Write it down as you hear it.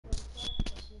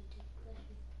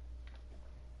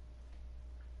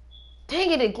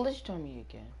Dang it, it glitched on me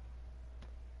again.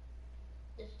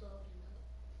 It's loading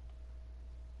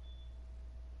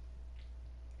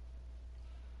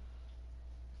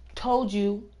up. Told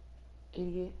you,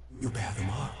 idiot. You bear the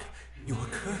mark. You are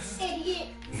cursed. Idiot.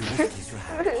 You will kiss your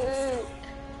hand.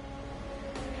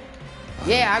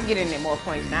 Yeah, I'm getting it more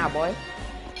points now, boy.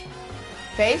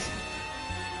 Face?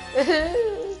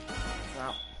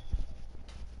 No.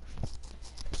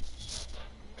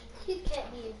 You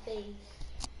can't be a face.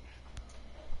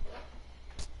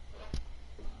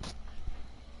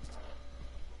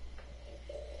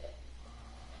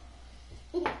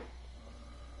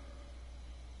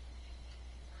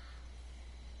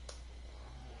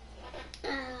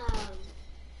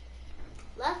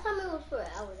 Last time it was for an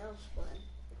hour. That was fun.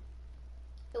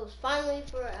 It was finally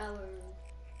for an hour.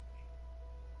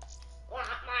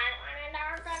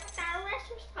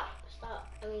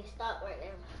 Stop. I mean, stop right now.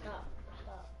 Stop.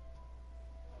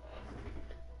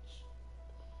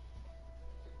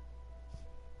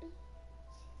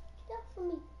 Get out from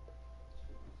me.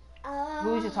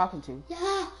 Who is you talking to?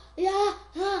 Yeah.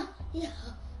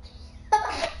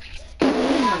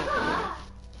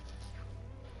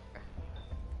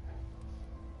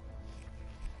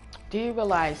 Do you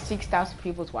realize 6,000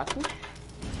 people is watching?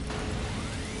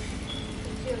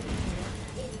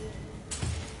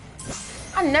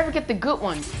 I never get the good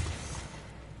ones.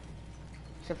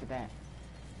 Except for that.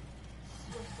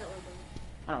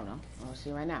 I don't know. We'll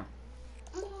see right now.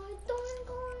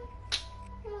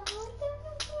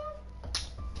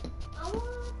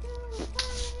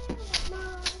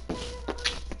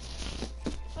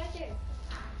 Right there.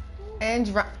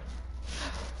 And I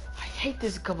hate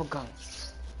this couple gun.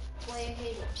 Why you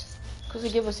hate it? Because they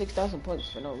give us 6,000 points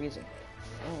for no reason.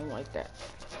 I don't like that.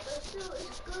 But still,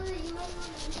 it's good. You might want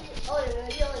to use it. Oh, yeah,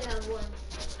 you only have one.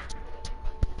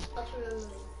 I'll remember.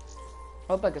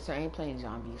 I hope I can say I ain't playing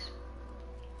zombies.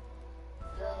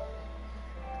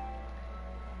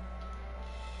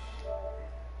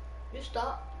 You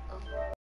stop. Oh.